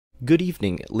Good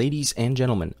evening, ladies and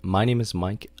gentlemen. My name is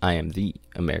Mike. I am the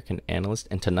American Analyst,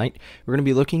 and tonight we're going to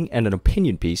be looking at an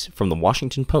opinion piece from the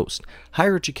Washington Post,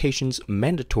 Higher Education's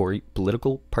Mandatory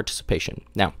Political Participation.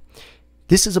 Now,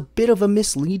 this is a bit of a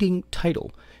misleading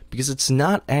title because it's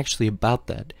not actually about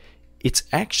that. It's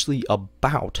actually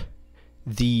about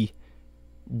the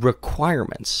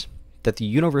requirements that the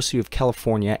University of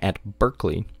California at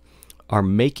Berkeley are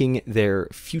making their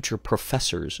future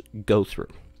professors go through.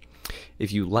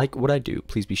 If you like what I do,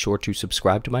 please be sure to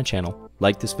subscribe to my channel,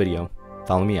 like this video,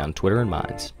 follow me on Twitter and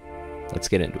Minds. Let's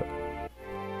get into it.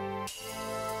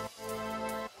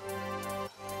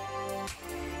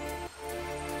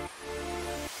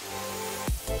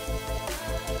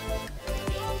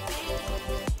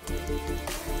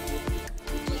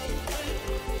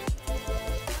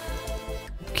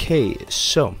 Okay,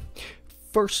 so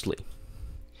firstly,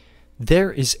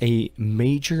 there is a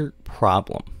major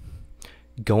problem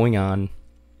going on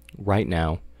right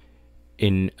now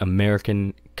in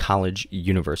American colleges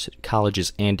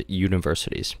and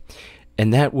universities,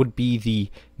 and that would be the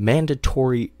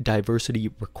mandatory diversity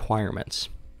requirements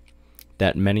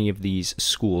that many of these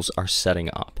schools are setting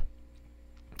up.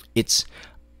 It's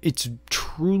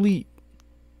truly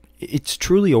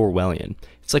Orwellian.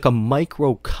 It's like a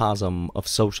microcosm of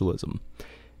socialism,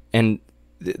 and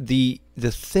the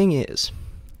thing is,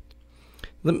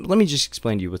 let me just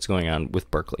explain to you what's going on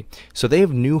with Berkeley. So they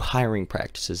have new hiring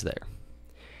practices there.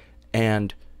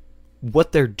 And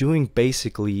what they're doing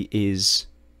basically is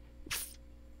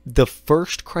the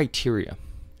first criteria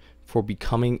for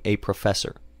becoming a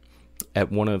professor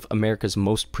at one of America's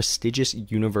most prestigious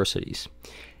universities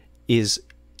is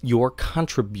your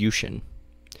contribution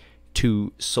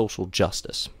to social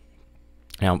justice.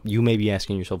 Now, you may be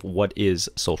asking yourself, what is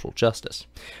social justice?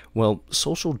 Well,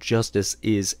 social justice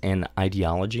is an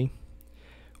ideology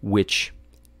which,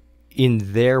 in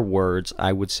their words,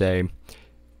 I would say,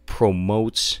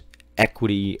 promotes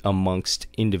equity amongst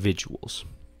individuals.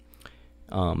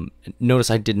 Notice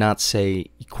I did not say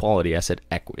equality, I said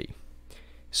equity.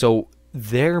 So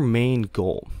their main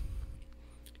goal,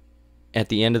 at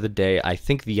the end of the day, I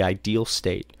think the ideal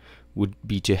state would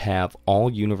be to have all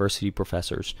university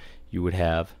professors. You would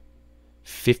have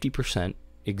 50%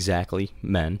 exactly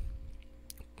men,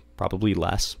 probably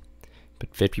less,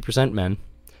 but 50% men,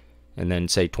 and then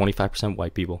say 25%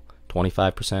 white people,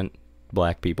 25%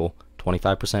 black people,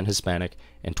 25% Hispanic,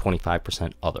 and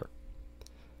 25% other.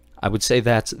 I would say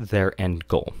that's their end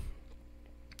goal.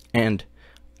 And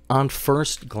on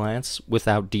first glance,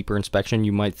 without deeper inspection,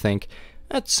 you might think,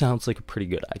 that sounds like a pretty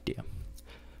good idea.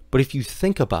 But if you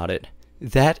think about it,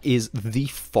 that is the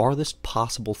farthest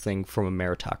possible thing from a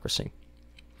meritocracy.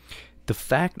 The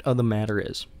fact of the matter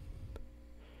is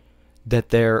that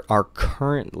there are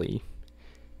currently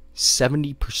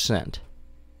 70%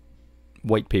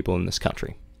 white people in this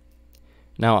country.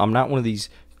 Now, I'm not one of these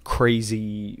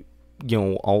crazy,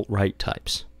 alt-right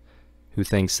types who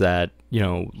thinks that,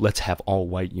 let's have all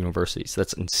white universities.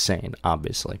 That's insane,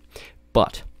 obviously.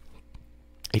 But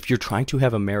if you're trying to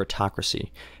have a meritocracy,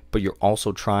 but you're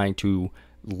also trying to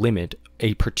limit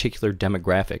a particular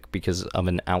demographic because of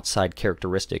an outside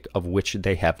characteristic of which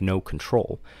they have no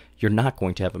control, you're not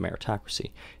going to have a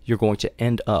meritocracy. You're going to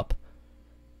end up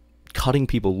cutting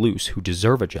people loose who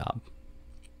deserve a job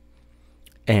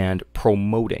and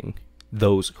promoting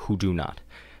those who do not.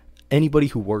 Anybody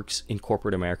who works in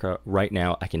corporate America right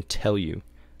now, I can tell you,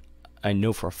 I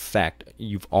know for a fact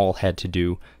you've all had to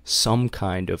do some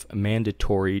kind of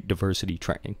mandatory diversity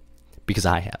training. Because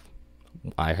I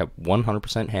have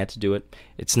 100% had to do it.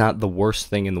 It's not the worst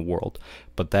thing in the world,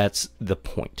 but that's the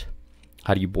point.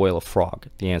 How do you boil a frog?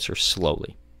 The answer is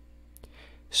slowly.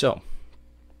 So,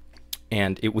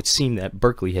 and it would seem that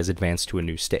Berkeley has advanced to a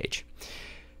new stage.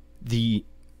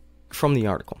 From the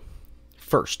article,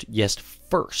 first,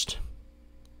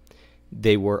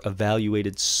 they were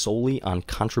evaluated solely on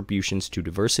contributions to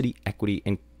diversity, equity,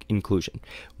 and inclusion.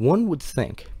 One would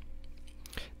think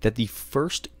that the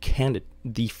first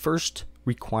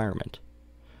requirement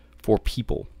for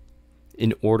people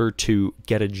in order to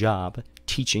get a job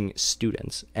teaching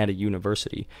students at a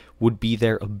university would be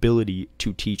their ability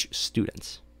to teach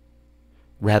students,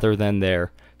 rather than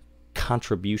their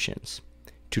contributions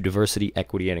to diversity,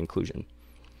 equity, and inclusion.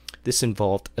 This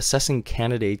involved assessing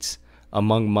candidates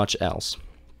among much else.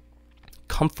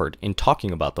 Comfort in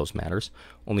talking about those matters,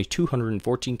 only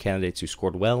 214 candidates who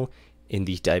scored well in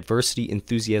the diversity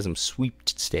enthusiasm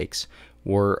sweepstakes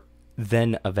were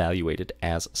then evaluated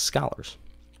as scholars.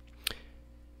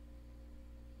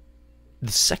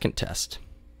 The second test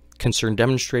concerned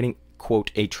demonstrating, quote,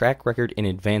 a track record in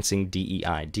advancing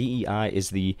DEI. DEI is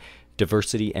the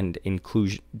Diversity,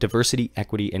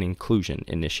 Equity, and Inclusion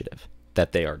Initiative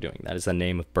that they are doing. That is the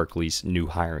name of Berkeley's new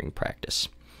hiring practice.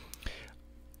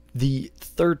 The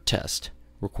third test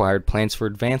required plans for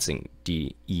advancing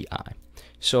DEI.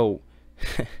 So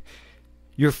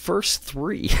your first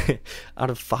 3 out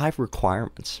of 5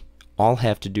 requirements all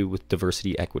have to do with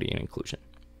diversity, equity, and inclusion.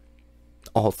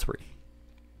 All 3.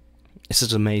 This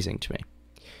is amazing to me.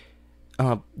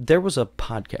 There was a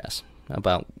podcast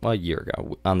about a year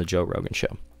ago on the Joe Rogan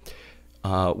Show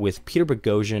with Peter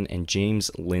Boghossian and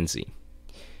James Lindsay,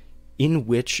 in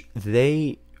which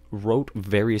they wrote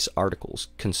various articles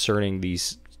concerning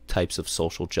these types of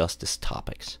social justice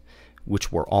topics,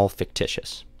 which were all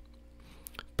fictitious.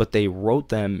 But they wrote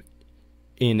them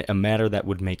in a manner that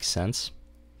would make sense,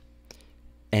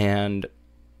 and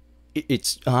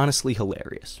it's honestly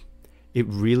hilarious. It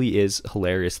really is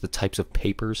hilarious, the types of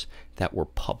papers that were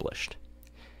published.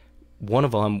 One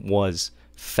of them was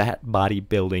Fat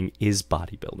Bodybuilding is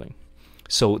Bodybuilding.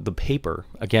 So the paper,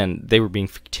 again, they were being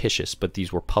fictitious, but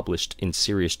these were published in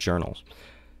serious journals.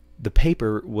 The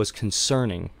paper was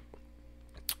concerning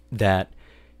that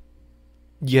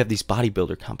you have these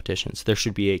bodybuilder competitions. There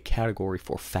should be a category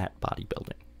for fat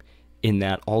bodybuilding, in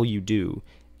that all you do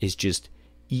is just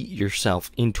eat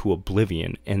yourself into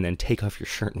oblivion and then take off your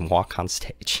shirt and walk on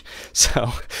stage.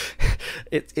 So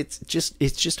it's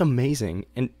just amazing.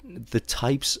 And the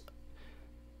types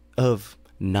of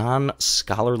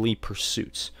non-scholarly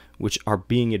pursuits which are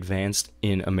being advanced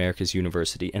in America's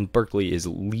university, and Berkeley is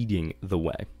leading the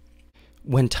way.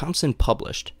 When Thompson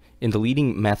published in the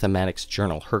leading mathematics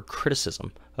journal her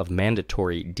criticism of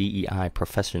mandatory DEI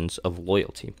professions of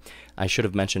loyalty, I should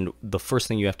have mentioned the first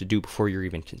thing you have to do before you're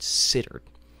even considered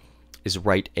is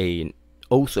write an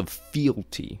oath of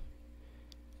fealty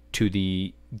to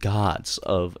the gods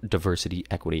of diversity,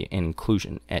 equity, and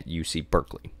inclusion at UC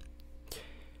Berkeley.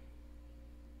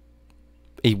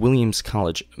 A Williams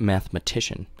College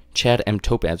mathematician, Chad M.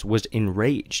 Topaz, was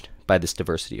enraged by this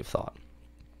diversity of thought.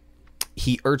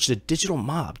 He urged a digital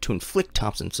mob to inflict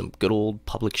Thompson some good old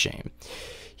public shame.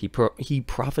 He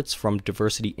profits from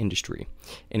diversity industry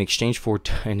in exchange for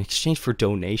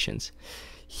donations.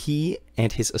 He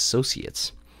and his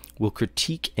associates will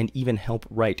critique and even help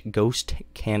write ghost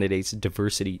candidates'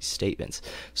 diversity statements.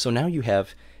 So now you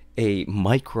have a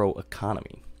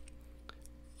microeconomy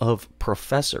of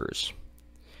professors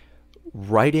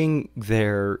writing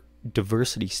their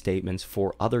diversity statements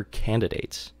for other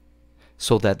candidates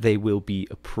so that they will be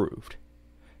approved.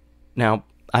 Now,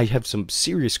 I have some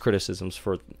serious criticisms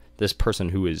for this person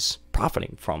who is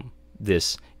profiting from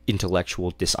this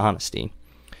intellectual dishonesty,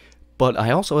 but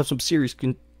I also have some serious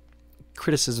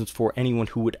criticisms for anyone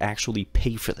who would actually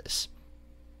pay for this.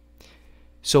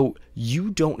 So you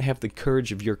don't have the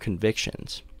courage of your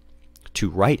convictions to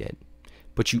write it,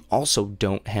 but you also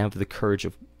don't have the courage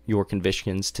of your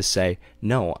convictions to say,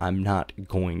 no, I'm not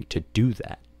going to do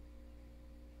that.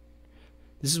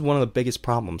 This is one of the biggest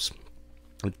problems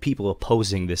with people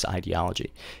opposing this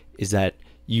ideology, is that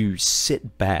you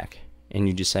sit back and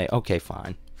you just say, okay,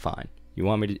 fine. You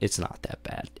want me to, it's not that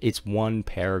bad. It's one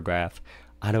paragraph.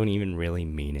 I don't even really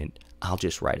mean it. I'll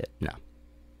just write it. No,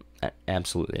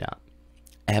 absolutely not.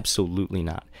 Absolutely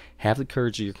not. Have the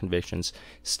courage of your convictions.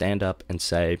 Stand up and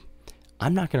say,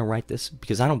 I'm not going to write this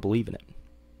because I don't believe in it.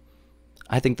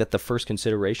 I think that the first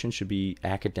consideration should be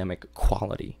academic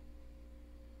quality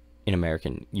in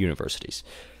American universities.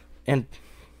 And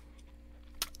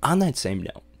on that same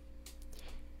note,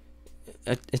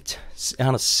 it's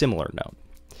on a similar note,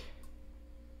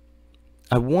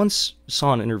 I once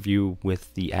saw an interview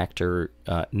with the actor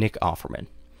Nick Offerman.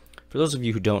 For those of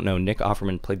you who don't know, Nick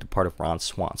Offerman played the part of Ron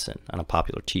Swanson on a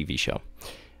popular TV show.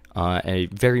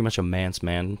 Very much a man's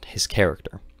man, his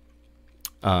character.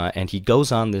 And he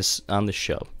goes on the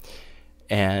show,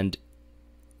 and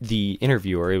the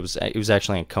interviewer, it was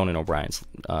actually on Conan O'Brien's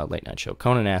late night show.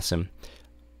 Conan asks him,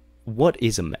 "What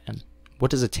is a man?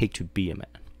 What does it take to be a man?"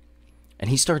 And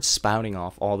he starts spouting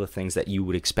off all the things that you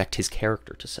would expect his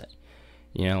character to say.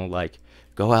 You know, like,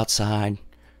 go outside,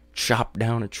 chop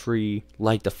down a tree,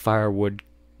 light the firewood,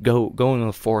 go into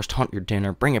the forest, hunt your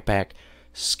dinner, bring it back,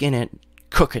 skin it,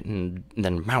 cook it, and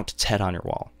then mount its head on your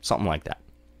wall. Something like that.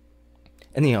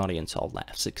 And the audience all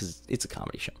laughs because it's a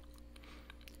comedy show.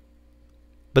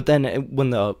 But then when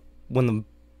the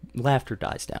laughter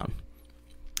dies down,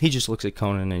 he just looks at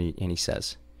Conan and he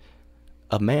says,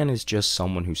 "A man is just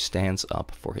someone who stands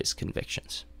up for his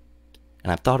convictions."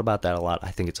 And I've thought about that a lot.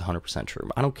 I think it's 100% true.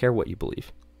 I don't care what you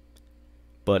believe.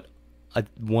 But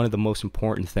one of the most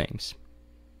important things,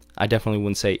 I definitely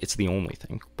wouldn't say it's the only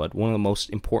thing, but one of the most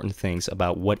important things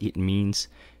about what it means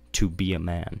to be a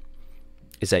man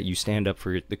is that you stand up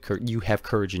for you have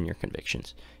courage in your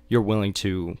convictions. You're willing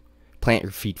to plant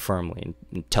your feet firmly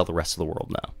and tell the rest of the world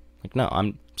no. Like, no,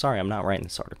 I'm sorry, I'm not writing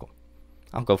this article.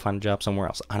 I'll go find a job somewhere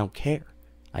else. I don't care.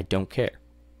 I don't care.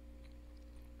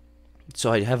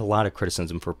 So I have a lot of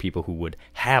criticism for people who would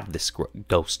have this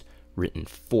ghost written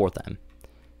for them.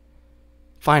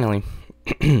 Finally,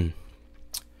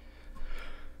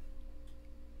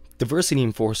 diversity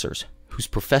enforcers whose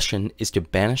profession is to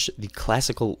banish the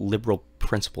classical liberal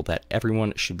principle that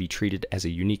everyone should be treated as a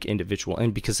unique individual,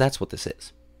 and because that's what this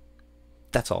is.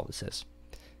 That's all this is.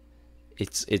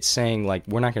 It's saying, like,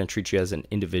 we're not going to treat you as an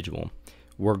individual.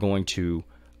 We're going to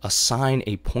assign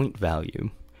a point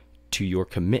value to your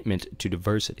commitment to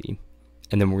diversity,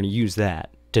 and then we're going to use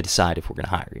that to decide if we're going to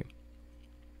hire you.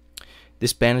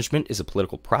 This banishment is a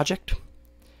political project,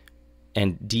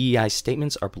 and DEI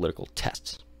statements are political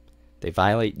tests. They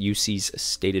violate UC's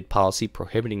stated policy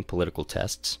prohibiting political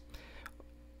tests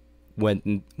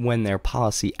when their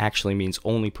policy actually means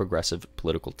only progressive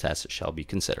political tests shall be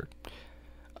considered.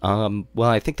 Well,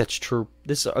 I think that's true.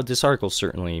 This article is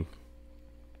certainly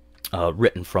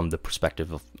written from the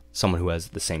perspective of someone who has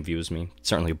the same view as me. It's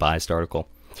certainly a biased article.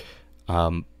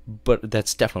 But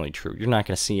that's definitely true. You're not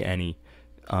going to see any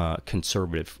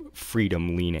conservative,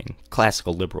 freedom-leaning,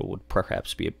 classical liberal would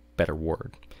perhaps be a better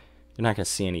word. You're not going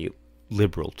to see any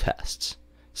liberal tests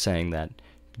saying that,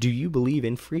 do you believe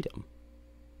in freedom?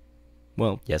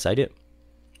 Well, yes, I do.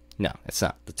 No, it's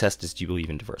not. The test is, do you believe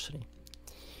in diversity?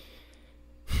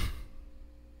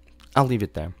 I'll leave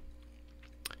it there.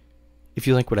 If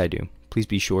you like what I do, please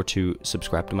be sure to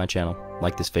subscribe to my channel,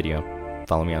 like this video,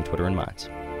 follow me on Twitter and Minds.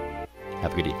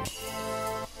 Have a good evening.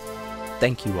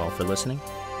 Thank you all for listening.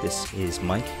 This is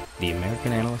Mike, the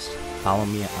American Analyst. Follow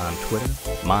me on Twitter,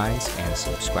 Minds, and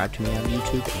subscribe to me on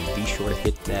YouTube, and be sure to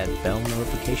hit that bell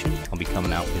notification. I'll be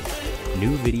coming out with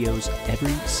new videos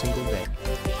every single day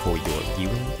for your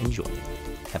viewing enjoyment.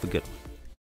 Have a good one.